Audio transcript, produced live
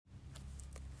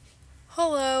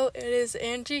Hello, it is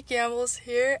Angie Gambles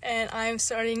here, and I'm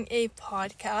starting a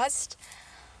podcast.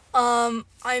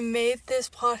 I made this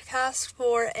podcast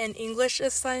for an English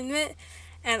assignment,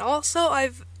 and also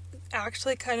I've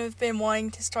actually kind of been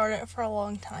wanting to start it for a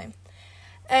long time.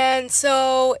 And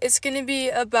so it's going to be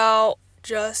about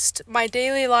just my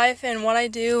daily life and what I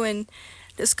do, and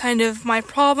just kind of my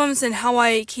problems and how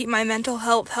I keep my mental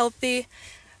health healthy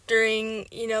during,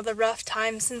 the rough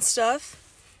times and stuff.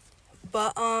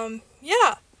 But,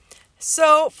 yeah.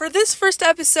 So, for this first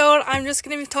episode, I'm just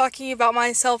going to be talking about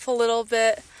myself a little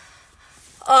bit.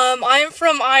 I'm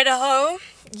from Idaho.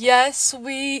 Yes,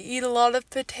 we eat a lot of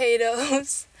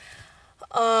potatoes.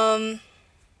 I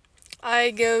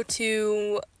go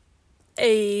to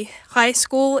a high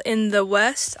school in the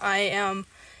West. I am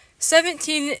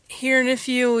 17 here in a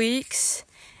few weeks,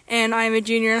 and I'm a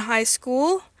junior in high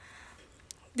school.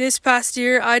 This past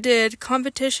year, I did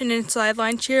competition in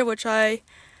sideline cheer, which I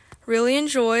really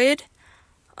enjoyed.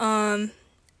 And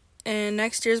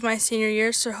next year's my senior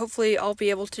year, so hopefully I'll be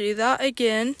able to do that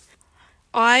again.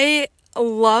 I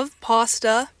love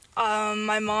pasta.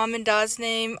 My mom and dad's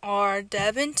name are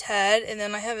Deb and Ted, and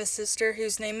then I have a sister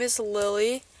whose name is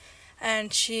Lily,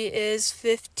 and she is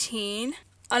 15.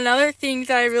 Another thing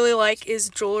that I really like is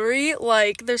jewelry.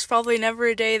 There's probably never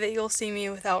a day that you'll see me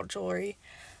without jewelry.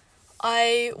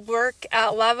 I work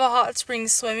at Lava Hot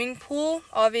Springs Swimming Pool,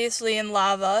 obviously in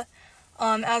lava,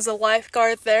 as a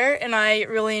lifeguard there, and I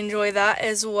really enjoy that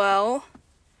as well.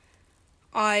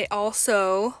 I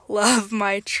also love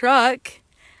my truck.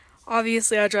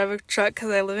 Obviously, I drive a truck because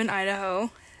I live in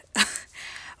Idaho.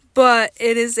 But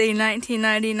it is a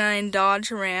 1999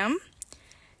 Dodge Ram,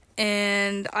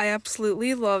 and I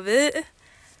absolutely love it.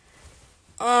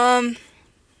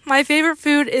 My favorite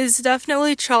food is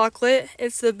definitely chocolate.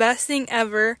 It's the best thing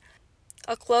ever.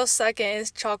 A close second is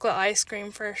chocolate ice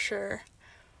cream for sure.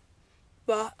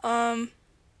 But,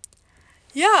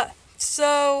 yeah.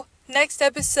 So, next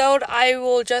episode, I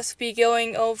will just be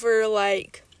going over,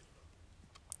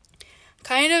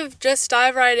 kind of just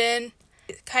dive right in.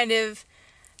 Kind of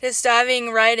just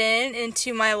diving right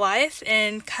into my life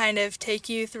and kind of take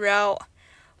you throughout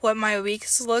what my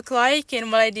weeks look like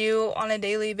and what I do on a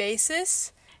daily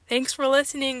basis. Thanks for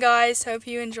listening, guys. Hope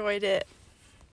you enjoyed it.